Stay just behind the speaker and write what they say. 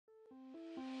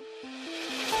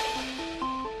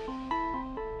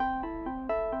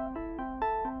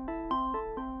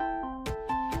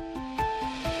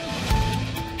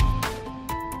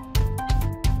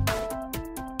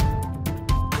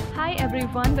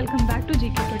everyone, welcome back to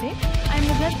GK Today. I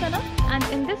am Sana and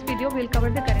in this video we'll cover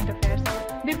the current affairs.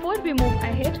 Before we move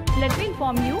ahead, let me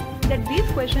inform you that these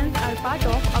questions are part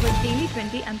of our daily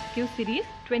 20 MCQ series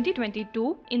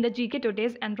 2022 in the GK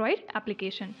Today's Android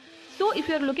application. So if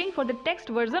you are looking for the text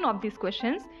version of these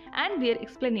questions and their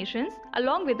explanations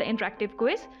along with the interactive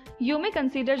quiz, you may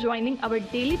consider joining our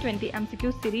daily 20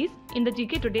 MCQ series in the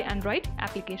GK Today Android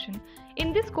application.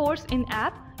 In this course in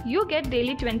app, you get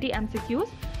daily 20 MCQs,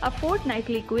 a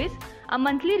fortnightly quiz, a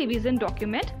monthly revision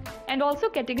document, and also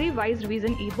category-wise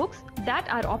revision e-books that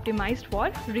are optimized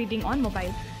for reading on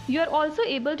mobile. You are also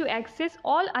able to access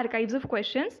all archives of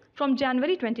questions from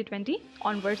January 2020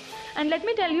 onwards. And let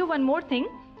me tell you one more thing.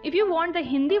 If you want the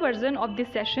Hindi version of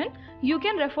this session, you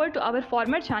can refer to our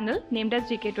former channel named as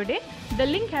GK Today. The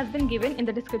link has been given in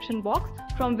the description box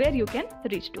from where you can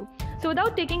reach to. So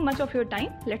without taking much of your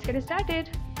time, let's get started.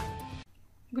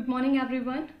 Good morning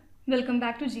everyone. Welcome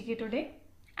back to GK Today.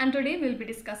 And today we'll be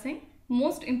discussing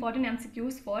most important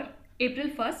MCQs for April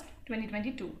 1st,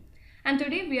 2022. And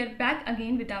today we are back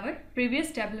again with our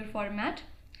previous tabular format,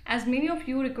 as many of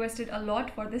you requested a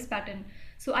lot for this pattern.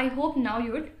 So I hope now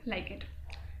you would like it.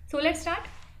 So let's start.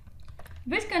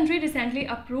 Which country recently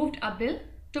approved a bill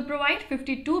to provide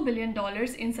 $52 billion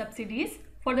in subsidies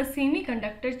for the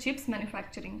semiconductor chips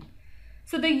manufacturing?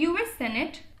 So the US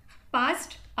Senate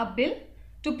passed a bill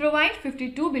to provide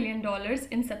 $52 billion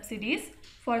in subsidies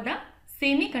for the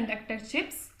semiconductor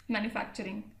chips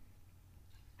manufacturing.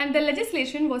 And the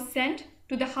legislation was sent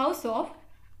to the House of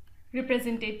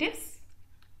Representatives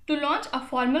to launch a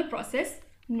formal process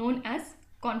known as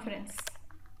conference.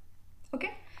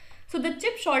 Okay. So the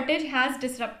chip shortage has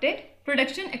disrupted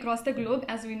production across the globe,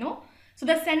 as we know. So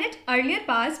the Senate earlier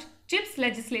passed chips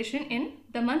legislation in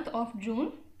the month of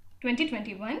June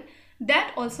 2021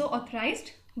 that also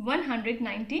authorized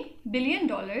 $190 billion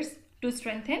to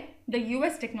strengthen the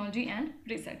US technology and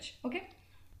research. Okay.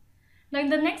 Now in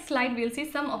the next slide, we'll see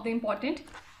some of the important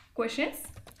questions.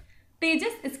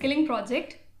 Tejas skilling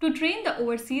project to train the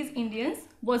overseas Indians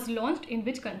was launched in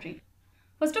which country?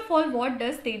 First of all, what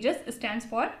does Tejas stands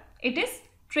for? It is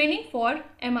training for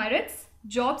Emirates,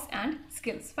 jobs and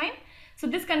skills. Fine. So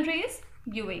this country is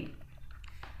UAE.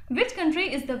 Which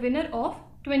country is the winner of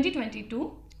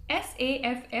 2022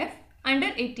 SAFF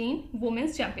Under 18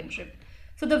 Women's Championship?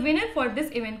 So the winner for this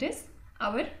event is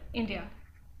our India.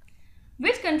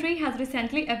 Which country has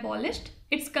recently abolished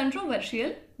its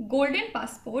controversial Golden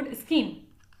Passport scheme?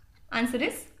 Answer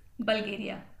is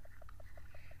Bulgaria.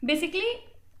 Basically,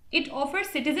 it offers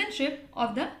citizenship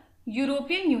of the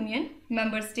European Union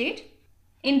member state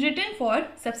in return for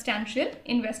substantial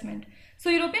investment. So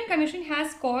European Commission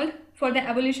has called for the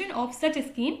abolition of such a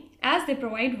scheme as they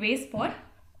provide ways for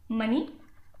money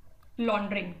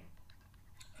laundering.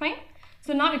 Fine.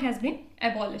 So now it has been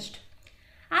abolished.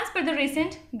 As per the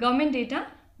recent government data,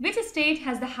 which state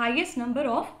has the highest number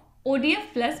of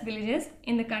ODF plus villages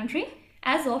in the country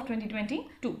as of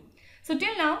 2022? So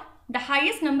till now, the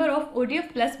highest number of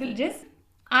ODF plus villages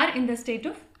are in the state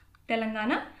of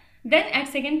Telangana. Then at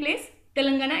second place,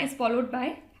 Telangana is followed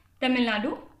by Tamil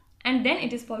Nadu and then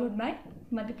it is followed by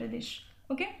Madhya Pradesh.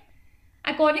 Okay.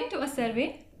 According to a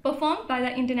survey performed by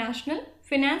the International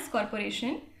Finance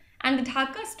Corporation and the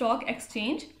Dhaka Stock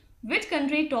Exchange, which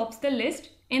country tops the list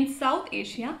in South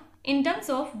Asia in terms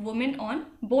of women on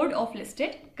board of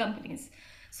listed companies?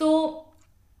 So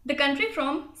the country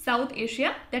from South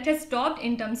Asia that has topped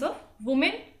in terms of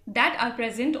women that are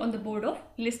present on the board of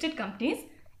listed companies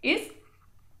is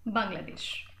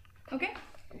Bangladesh. Okay.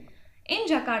 In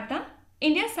Jakarta,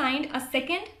 India signed a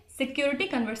second security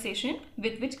conversation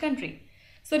with which country?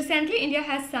 So recently India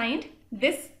has signed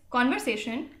this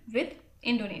conversation with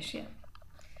Indonesia.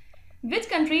 Which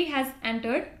country has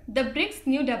entered the BRICS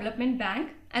New Development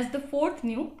Bank as the fourth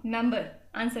new member?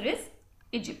 Answer is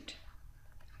Egypt.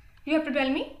 You have to tell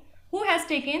me who has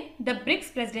taken the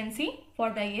BRICS presidency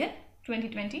for the year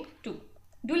 2022.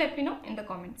 Do let me know in the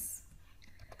comments.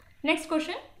 Next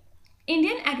question.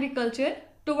 Indian Agriculture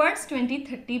Towards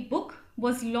 2030 book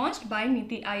was launched by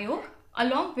Niti Aayog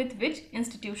along with which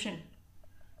institution?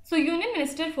 So Union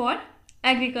Minister for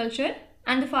Agriculture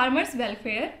and the Farmers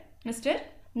Welfare, Mr.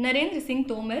 Narendra Singh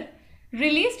Tomar,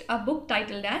 released a book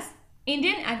titled as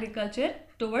Indian Agriculture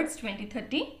Towards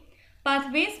 2030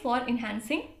 Pathways for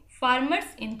Enhancing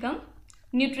Farmers' Income,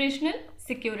 Nutritional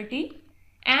Security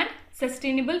and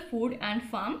Sustainable Food and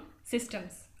Farm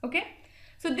Systems. Okay.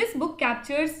 So this book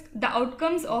captures the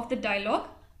outcomes of the dialogue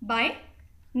by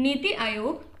Niti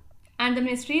Aayog and the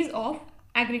Ministries of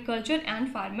Agriculture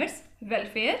and Farmers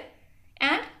Welfare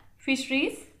and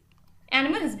Fisheries,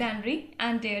 Animal Husbandry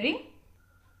and Dairy,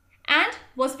 and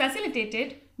was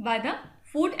facilitated by the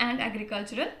Food and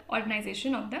Agricultural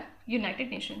Organization of the United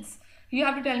Nations. You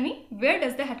have to tell me, where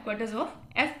does the headquarters of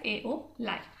FAO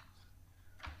lie?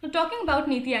 Now, talking about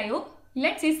Niti Aayog,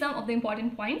 let's see some of the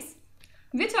important points.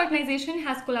 Which organization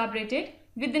has collaborated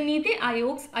with the Niti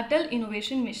Aayog's Atal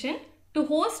Innovation Mission to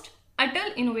host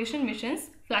Atal Innovation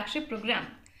Mission's flagship program?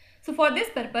 So for this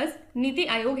purpose, Niti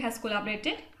Aayog has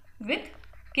collaborated with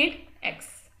KidX.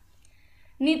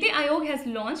 Niti Aayog has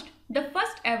launched the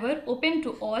first ever open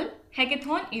to all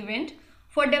hackathon event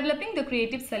for developing the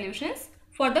creative solutions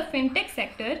for the fintech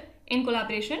sector in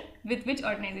collaboration with which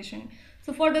organization?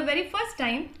 So for the very first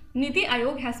time, Niti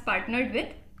Aayog has partnered with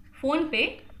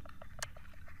PhonePe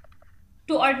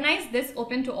to organize this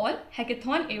open to all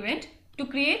hackathon event to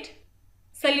create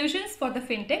solutions for the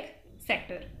fintech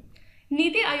sector.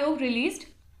 Niti Aayog released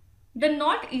the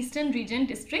Northeastern Region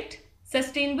District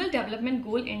Sustainable Development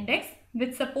Goal Index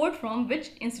with support from which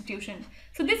institution?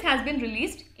 So this has been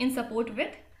released in support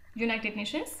with United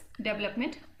Nations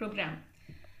Development Program.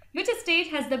 Which state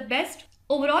has the best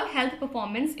overall health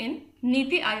performance in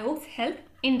Niti Aayog's Health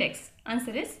Index?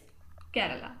 Answer is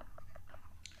Kerala.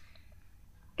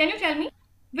 Can you tell me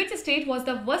which state was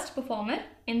the worst performer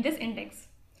in this index?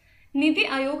 Niti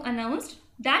Aayog announced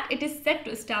that it is set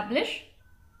to establish,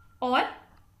 or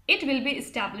it will be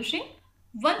establishing,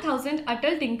 1000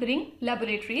 Atal Tinkering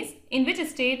Laboratories in which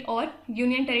state or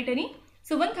union territory?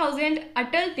 So 1000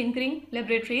 Atal Tinkering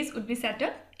Laboratories would be set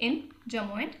up in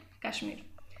Jammu and Kashmir.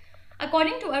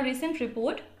 According to a recent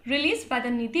report released by the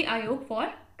Niti Aayog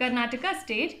for Karnataka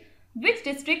state, which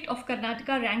district of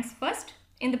Karnataka ranks first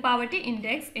in the poverty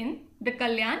index in the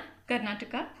Kalyan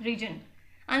Karnataka region?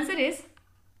 Answer is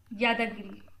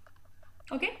Yadagiri.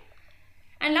 Okay.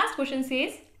 And last question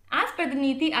says, as per the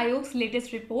Niti Aayog's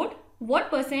latest report,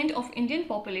 what % of Indian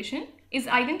population is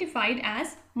identified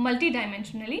as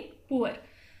multidimensionally poor?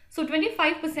 So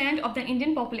 25% of the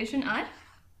Indian population are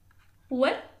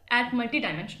poor at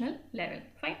multidimensional level.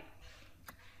 Fine.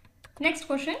 Next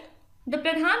question. The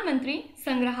Pradhan Mantri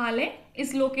Sangrahalaya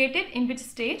is located in which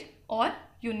state or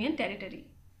union territory?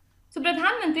 So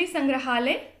Pradhan Mantri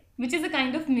Sangrahalaya, which is a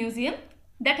kind of museum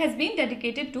that has been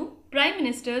dedicated to Prime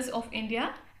Ministers of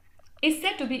India, is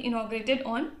set to be inaugurated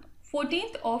on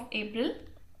 14th of April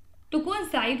to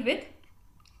coincide with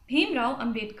Bhim Rao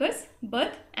Ambedkar's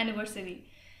birth anniversary,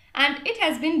 and it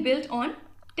has been built on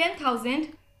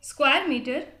 10,000 square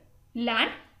meter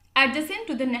land adjacent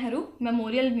to the Nehru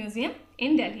Memorial Museum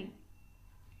in Delhi.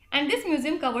 And this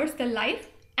museum covers the life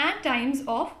and times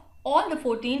of all the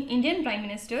 14 Indian Prime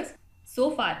Ministers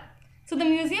so far. So the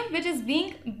museum, which is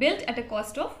being built at a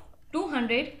cost of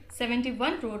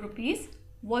 271 crore rupees,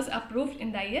 was approved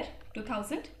in the year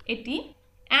 2018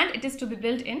 and it is to be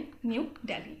built in New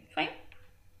Delhi. Fine.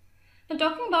 Now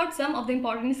talking about some of the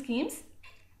important schemes,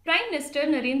 Prime Minister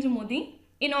Narendra Modi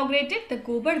inaugurated the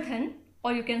Gobardhan,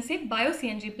 or you can say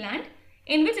Bio-CNG plant,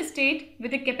 in which state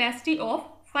with a capacity of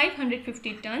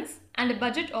 550 tons and a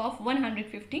budget of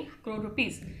 150 crore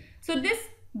rupees. So this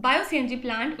Bio-CNG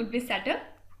plant would be set up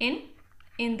in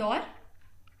Indore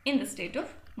in the state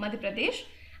of Madhya Pradesh,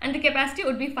 and the capacity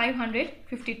would be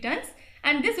 550 tons,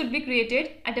 and this would be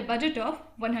created at a budget of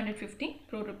 150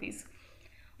 crore rupees.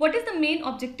 What is the main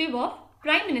objective of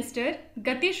Prime Minister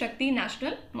Gati Shakti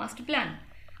National Master Plan?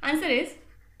 Answer is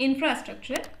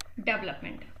infrastructure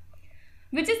development.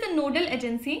 Which is the nodal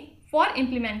agency for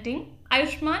implementing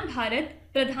Ayushman Bharat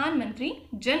Pradhan Mantri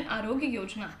Jan Arogya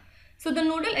Yojana? So the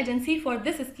nodal agency for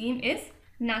this scheme is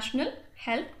National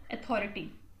Health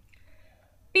Authority.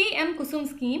 PM Kusum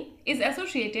scheme is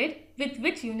associated with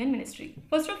which union ministry?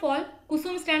 First of all,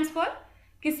 Kusum stands for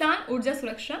Kisan Urja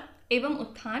Suraksha Evam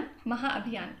Utthan Maha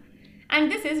Abhiyan,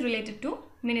 and this is related to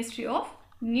Ministry of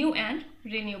New and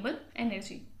Renewable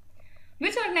Energy.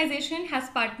 Which organization has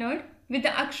partnered with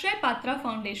the Akshay Patra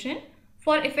Foundation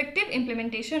for effective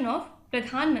implementation of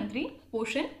Pradhan Mantri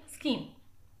Poshan scheme?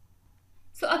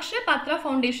 So Akshay Patra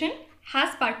Foundation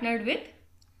has partnered with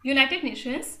United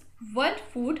Nations World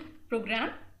Food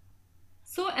Program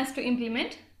so as to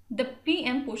implement the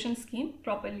PM Poshan scheme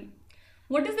properly.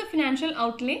 What is the financial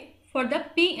outlay for the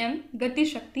PM Gati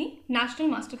Shakti National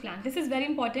Master Plan? This is very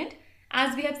important,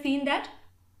 as we have seen that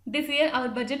this year our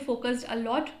budget focused a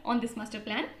lot on this master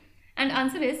plan, and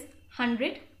answer is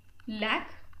 100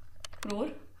 lakh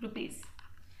crore rupees.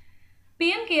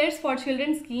 PM Cares for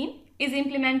Children scheme is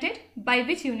implemented by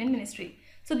which union ministry?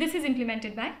 So this is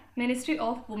implemented by Ministry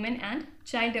of Women and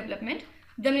Child Development,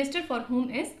 the minister for whom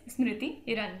is Smriti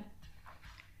Irani.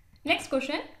 Next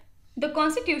question. The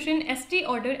Constitution ST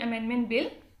Order Amendment Bill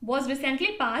was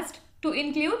recently passed to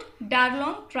include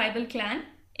Darlong tribal clan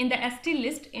in the ST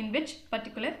list in which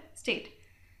particular state?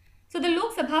 So the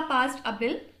Lok Sabha passed a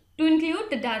bill to include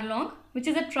the Darlong, which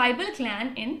is a tribal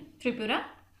clan in Tripura,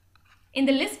 in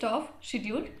the list of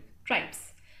scheduled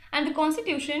tribes. And the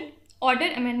Constitution Order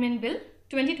Amendment Bill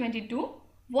 2022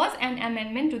 was an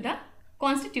amendment to the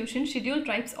Constitution Scheduled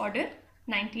Tribes Order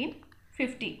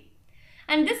 1950.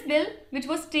 And this bill, which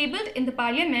was tabled in the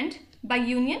Parliament by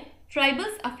Union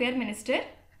Tribals Affairs Minister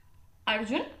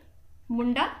Arjun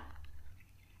Munda,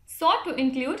 sought to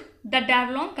include the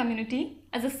Darlong community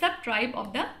as a sub-tribe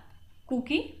of the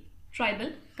Kuki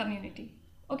tribal community.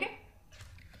 Okay.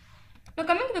 Now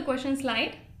coming to the question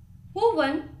slide, who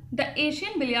won the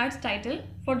Asian Billiards title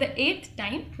for the 8th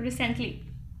time recently?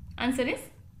 Answer is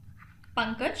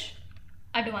Pankaj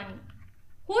Advani.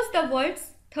 Who is the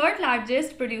world's 3rd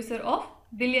largest producer of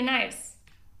billionaires?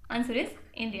 Answer is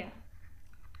India.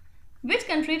 Which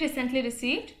country recently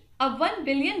received a $1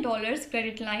 billion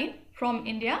credit line from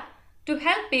India to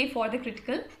help pay for the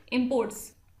critical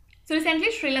imports? So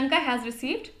recently Sri Lanka has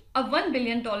received a $1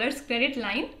 billion credit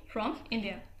line from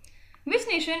India. Which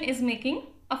nation is making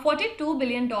a $42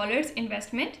 billion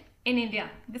investment in India?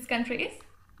 This country is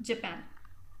Japan.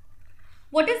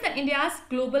 What is the India's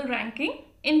global ranking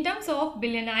in terms of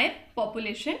billionaire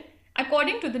population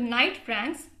according to the Knight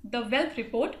Frank's The Wealth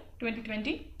Report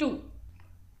 2022?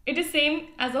 It is same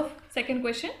as of second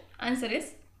question. Answer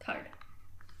is 3rd.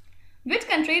 Which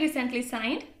country recently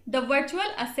signed the Virtual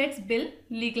Assets Bill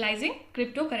legalizing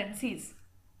cryptocurrencies?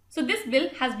 So this bill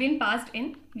has been passed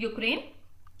in Ukraine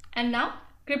and now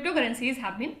cryptocurrencies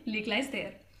have been legalized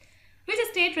there. Which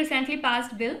state recently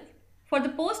passed bill for the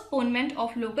postponement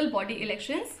of local body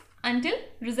elections until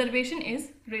reservation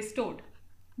is restored?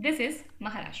 This is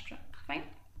Maharashtra. Fine.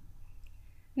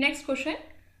 Next question.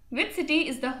 Which city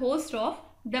is the host of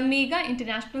the Mega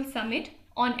International Summit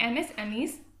on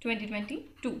MSMEs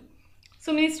 2022?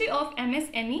 So Ministry of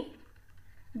MSME,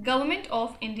 Government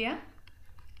of India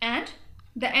and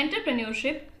the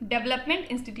Entrepreneurship Development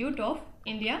Institute of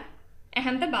India,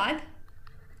 Ahmedabad,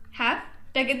 have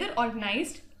together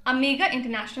organized a Mega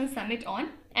International Summit on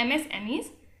MSMEs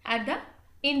at the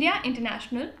India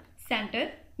International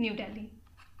Center, New Delhi.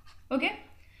 Okay.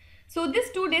 So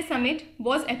this 2-day summit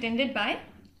was attended by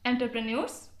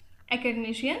entrepreneurs,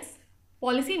 academicians,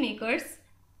 policy makers,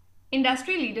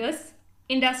 industry leaders,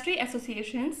 industry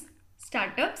associations,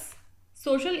 startups,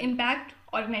 social impact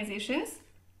organizations,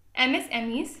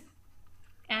 MSMEs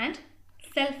and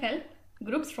self-help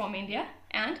groups from India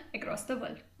and across the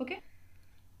world. Okay.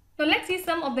 Now let's see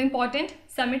some of the important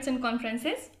summits and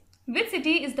conferences. Which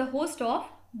city is the host of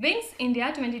Wings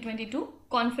India 2022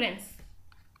 conference?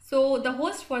 So the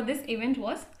host for this event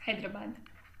was Hyderabad.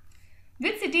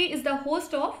 Which city is the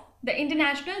host of the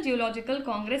International Geological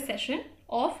Congress session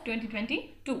of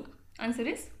 2022? Answer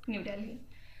is New Delhi.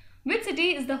 Which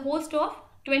city is the host of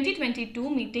 2022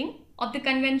 meeting of the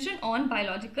Convention on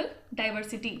Biological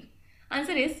Diversity?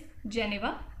 Answer is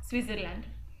Geneva, Switzerland.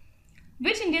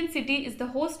 Which Indian city is the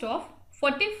host of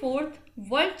 44th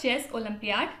World Chess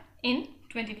Olympiad in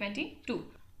 2022?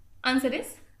 Answer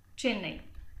is Chennai.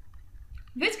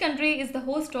 Which country is the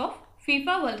host of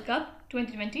FIFA World Cup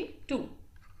 2022?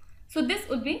 So this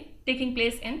would be taking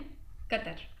place in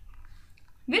Qatar.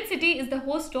 Which city is the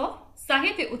host of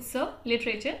Sahitya Utsav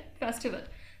Literature Festival?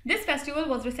 This festival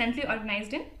was recently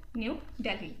organized in New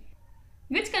Delhi.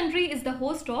 Which country is the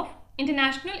host of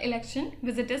International Election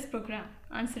Visitors Program?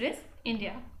 Answer is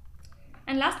India.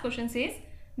 And last question says,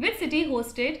 which city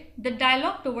hosted the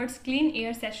Dialogue Towards Clean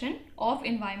Air session of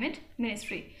Environment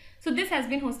Ministry? So this has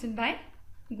been hosted by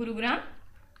Gurugram.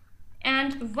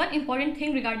 And one important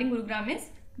thing regarding Gurugram is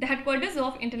the headquarters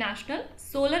of International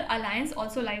Solar Alliance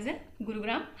also lies in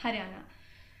Gurugram, Haryana.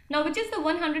 Now, which is the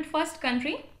 101st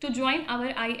country to join our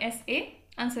ISA?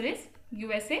 Answer is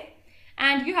USA.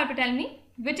 And you have to tell me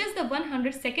which is the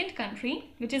 102nd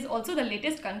country, which is also the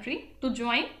latest country to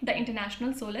join the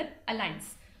International Solar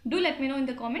Alliance. Do let me know in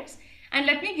the comments, and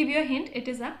let me give you a hint, it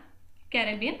is a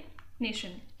Caribbean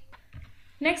nation.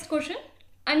 Next question.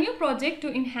 A new project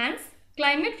to enhance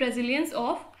climate resilience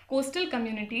of coastal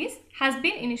communities has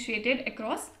been initiated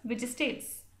across which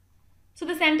states? So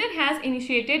the center has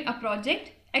initiated a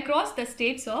project across the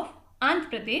states of Andhra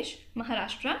Pradesh,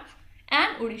 Maharashtra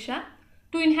and Odisha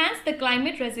to enhance the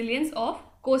climate resilience of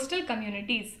coastal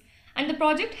communities, and the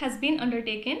project has been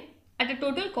undertaken at a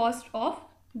total cost of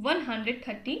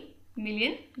 $130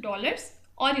 million,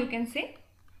 or you can say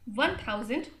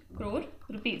 1000 crore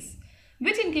rupees,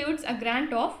 which includes a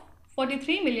grant of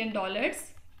 $43 million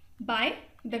by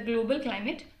the Global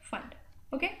Climate Fund.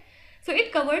 Okay, so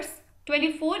it covers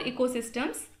 24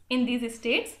 ecosystems in these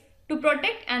states to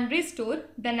protect and restore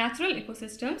the natural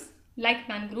ecosystems like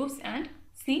mangroves and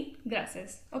sea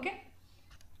grasses. Okay.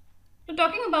 So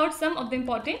talking about some of the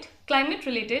important climate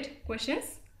related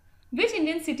questions. Which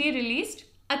Indian city released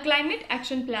a climate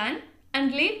action plan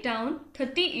and laid down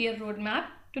 30-year roadmap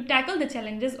to tackle the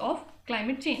challenges of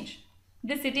climate change?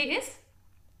 This city is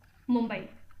Mumbai.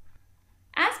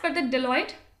 As per the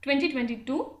Deloitte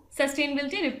 2022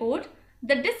 Sustainability Report,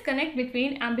 the disconnect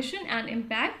between ambition and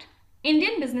impact,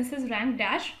 Indian businesses rank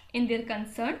dash in their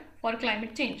concern for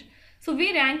climate change. So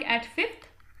we rank at 5th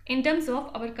in terms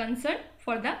of our concern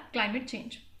for the climate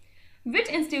change. Which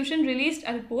institution released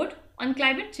a report on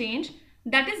climate change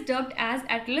that is dubbed as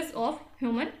Atlas of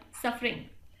Human Suffering?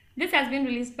 This has been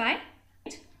released by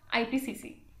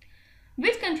IPCC.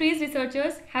 Which country's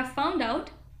researchers have found out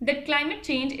that climate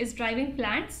change is driving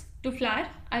plants to flower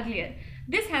earlier?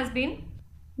 This has been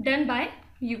done by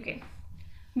UK.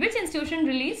 Which institution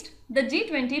released the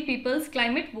G20 People's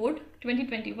Climate Vote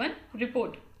 2021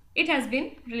 report? It has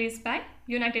been released by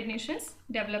United Nations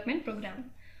Development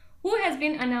Programme. Who has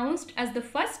been announced as the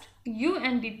first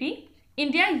UNDP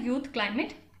India Youth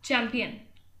Climate Champion?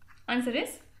 Answer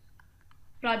is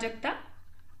Prajakta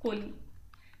Kohli.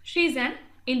 She is an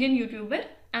Indian YouTuber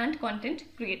and content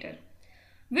creator.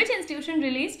 Which institution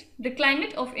released the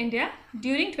Climate of India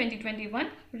during 2021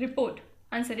 report?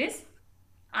 Answer is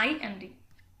IMD.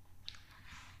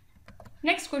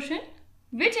 Next question.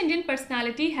 Which Indian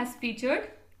personality has featured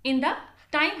in the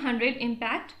Time 100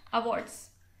 Impact Awards?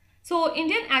 So,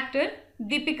 Indian actor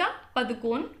Deepika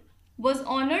Padukone was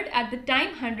honored at the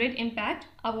Time 100 Impact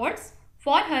Awards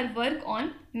for her work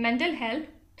on mental health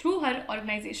through her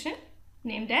organization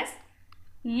named as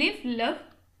Live, Love,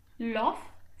 Laugh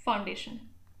Foundation.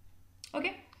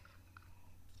 Okay.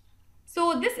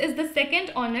 So, this is the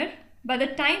second honor by the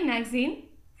Time magazine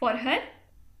for her.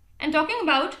 And talking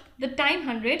about the Time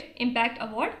 100 Impact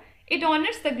Award, it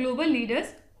honors the global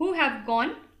leaders who have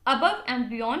gone above and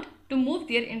beyond to move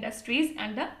their industries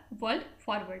and the world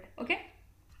forward. Okay.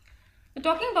 So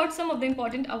talking about some of the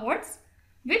important awards,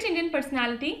 which Indian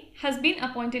personality has been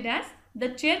appointed as the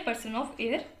chairperson of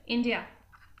Air India?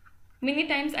 Many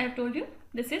times I have told you,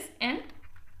 this is N.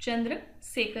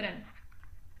 Chandrasekaran,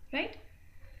 right?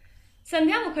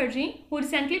 Sandhya Mukherjee, who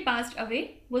recently passed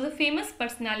away, was a famous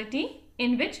personality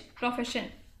in which profession?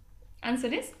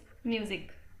 Answer is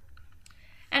music.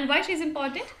 And why she is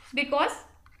important? Because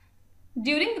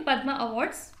during the Padma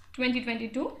Awards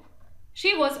 2022,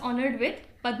 she was honored with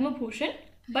Padma Bhushan,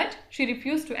 but she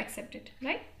refused to accept it,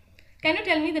 right? Can you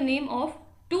tell me the name of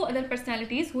two other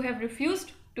personalities who have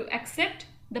refused to accept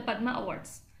the Padma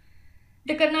Awards?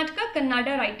 The Karnataka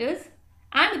Kannada Writers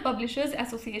and the Publishers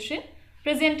Association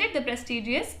presented the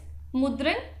prestigious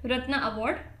Mudran Ratna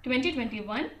Award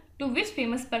 2021 to which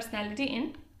famous personality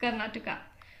in Karnataka?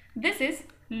 This is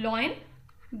Loin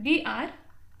V.R.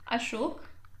 Ashok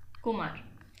Kumar.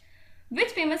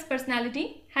 Which famous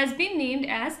personality has been named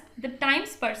as the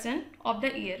Times Person of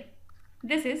the Year?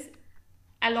 This is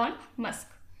Elon Musk.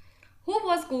 Who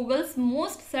was Google's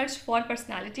most searched for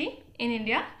personality in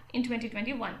India in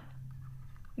 2021?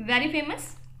 Very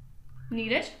famous,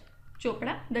 Neeraj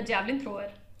Chopra, the javelin thrower.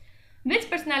 Which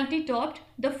personality topped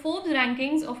the Forbes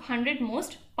rankings of 100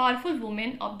 most powerful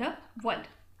women of the world?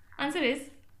 Answer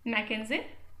is Mackenzie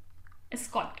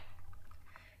Scott.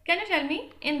 Can you tell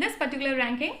me, in this particular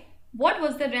ranking, what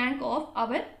was the rank of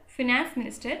our Finance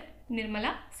Minister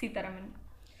Nirmala Sitharaman?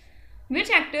 Which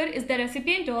actor is the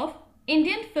recipient of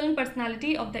Indian Film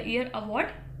Personality of the Year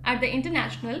Award at the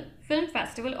International Film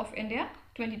Festival of India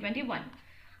 2021?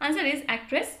 Answer is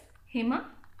actress Hema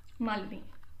Malini.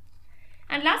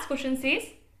 And last question says,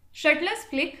 Shuttlers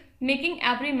flick Making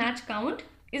Every Match Count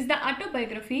is the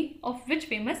autobiography of which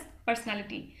famous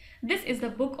personality? This is the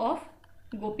book of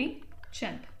Gopi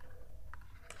Chand.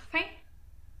 Fine.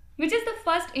 Which is the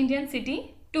first Indian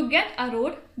city to get a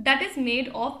road that is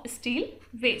made of steel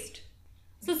waste?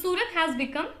 So Surat has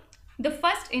become the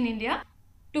first in India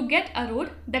to get a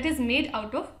road that is made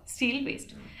out of steel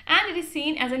waste, and it is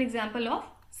seen as an example of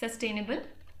sustainable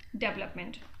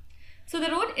development. So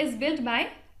the road is built by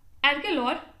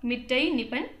Arcelor Mittai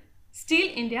Nippon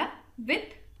Steel India with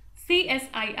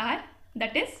CSIR,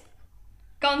 that is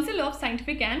Council of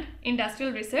Scientific and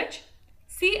Industrial Research.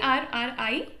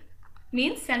 CRRI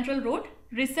means Central Road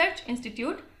Research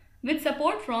Institute, with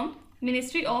support from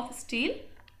Ministry of Steel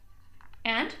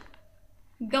and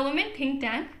Government Think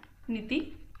Tank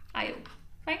Niti Aayog.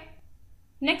 Fine.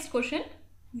 Next question.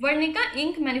 Varnika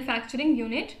Ink Manufacturing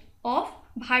Unit of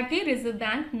Bharatiya Reserve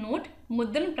Bank Note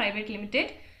Mudran Private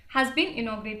Limited has been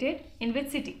inaugurated in which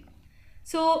city?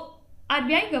 So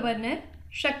RBI Governor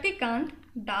Shaktikant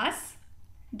Das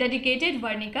dedicated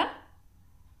Varnika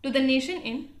to the nation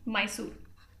in Mysore.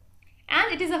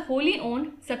 and it is a wholly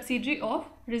owned subsidiary of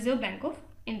Reserve Bank of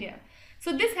India.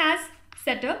 So this has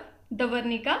set up the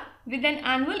Varnika with an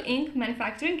annual ink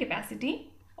manufacturing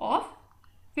capacity of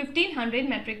 1500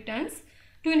 metric tons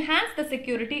to enhance the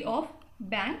security of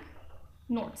bank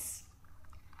notes.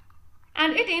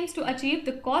 And it aims to achieve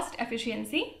the cost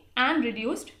efficiency and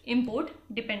reduced import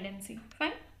dependency.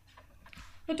 Fine.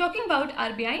 Now talking about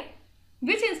RBI,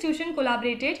 which institution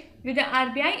collaborated with the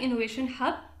RBI Innovation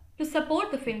Hub to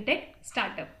support the fintech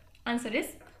startup? Answer is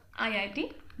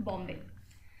IIT Bombay.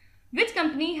 Which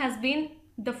company has been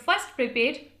the first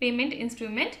prepaid payment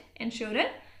instrument insurer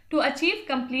to achieve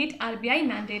complete RBI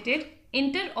mandated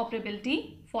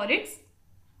interoperability for its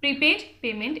prepaid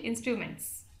payment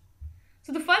instruments?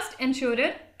 So the first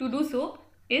insurer to do so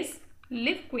is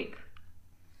LiveQuick.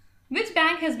 Which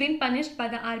bank has been punished by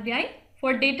the RBI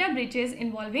for data breaches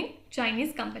involving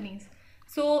Chinese companies?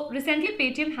 So recently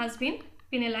Paytm has been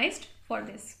penalized for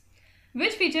this.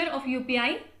 Which feature of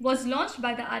UPI was launched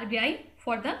by the RBI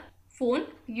for the phone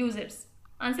users?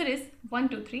 Answer is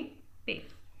 123 Pay.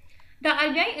 The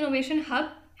RBI Innovation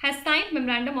Hub has signed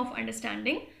Memorandum of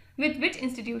Understanding with which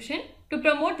institution to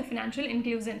promote the financial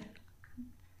inclusion?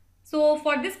 So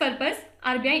for this purpose,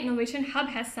 RBI Innovation Hub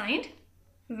has signed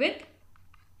with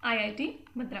IIT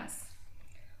Madras.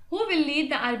 Who will lead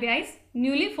the RBI's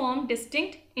newly formed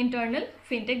distinct internal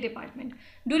fintech department?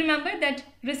 Do remember that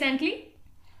recently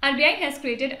RBI has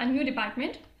created a new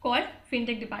department called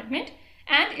Fintech Department,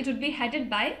 and it would be headed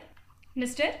by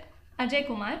Mr. Ajay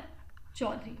Kumar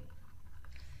Chaudhary.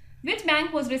 Which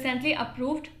bank was recently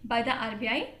approved by the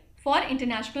RBI for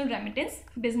international remittance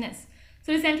business?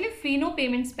 So recently Fino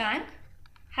Payments Bank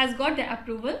has got the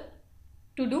approval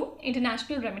to do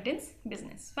international remittance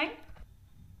business. Fine.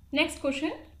 Next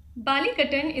question.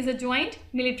 Balikatan is a joint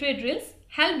military drills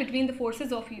held between the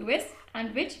forces of US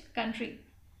and which country?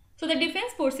 So the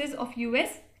defense forces of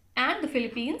US and the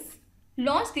Philippines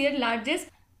launched their largest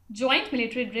joint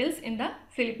military drills in the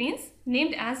Philippines,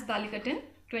 named as Balikatan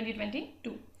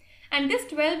 2022. And this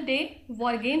 12-day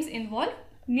war games involve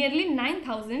nearly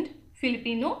 9,000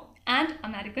 Filipino and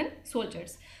American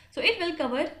soldiers. So it will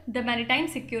cover the maritime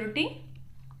security,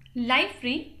 life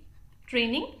free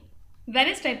training,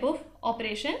 various type of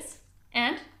operations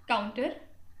and counter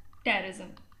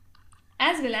terrorism,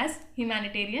 as well as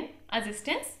humanitarian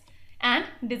assistance and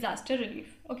disaster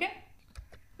relief. Okay.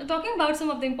 Now talking about some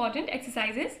of the important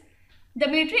exercises, the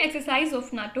military exercise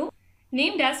of NATO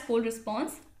named as Cold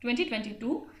Response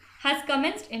 2022 has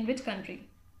commenced in which country?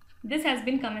 This has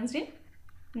been commenced in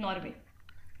Norway.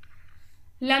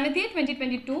 Lamithia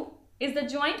 2022 is the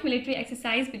joint military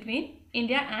exercise between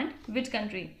India and which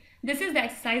country? This is the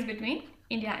exercise between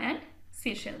India and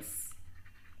Seychelles.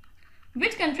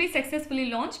 Which country successfully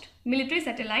launched military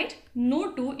satellite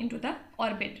Noor-2 into the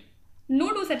orbit?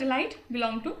 Noor-2 satellite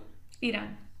belonged to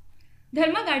Iran.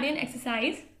 Dharma Guardian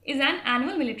exercise is an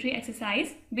annual military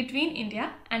exercise between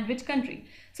India and which country?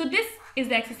 So this is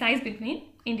the exercise between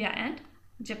India and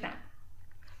Japan.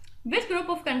 Which group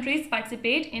of countries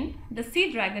participate in the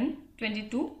Sea Dragon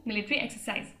 22 military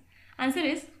exercise? Answer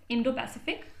is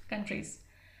Indo-Pacific countries.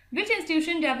 Which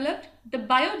institution developed the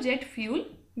biojet fuel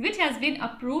which has been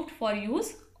approved for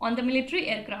use on the military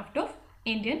aircraft of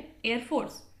Indian Air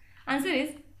Force? Answer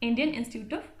is Indian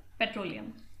Institute of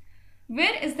Petroleum.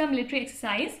 Where is the military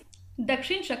exercise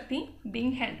Dakshin Shakti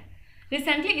being held?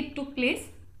 Recently it took place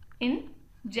in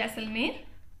Jaisalmer,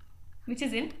 which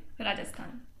is in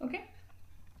Rajasthan. Okay.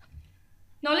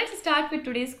 Now let's start with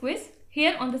today's quiz.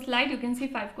 Here on the slide you can see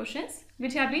 5 questions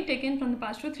which have been taken from the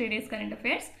past 3 days current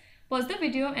affairs. Pause the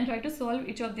video and try to solve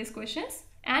each of these questions,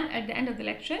 and at the end of the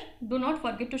lecture do not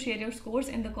forget to share your scores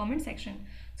in the comment section.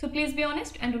 So please be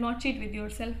honest and do not cheat with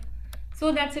yourself.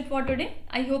 So that's it for today.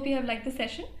 I hope you have liked the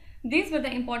session. These were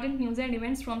the important news and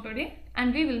events from today,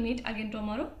 and we will meet again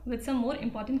tomorrow with some more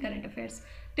important current affairs.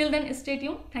 Till then, stay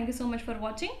tuned. Thank you so much for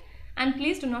watching, and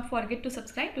please do not forget to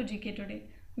subscribe to GK Today.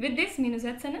 With this,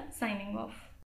 Minuzat Sana signing off.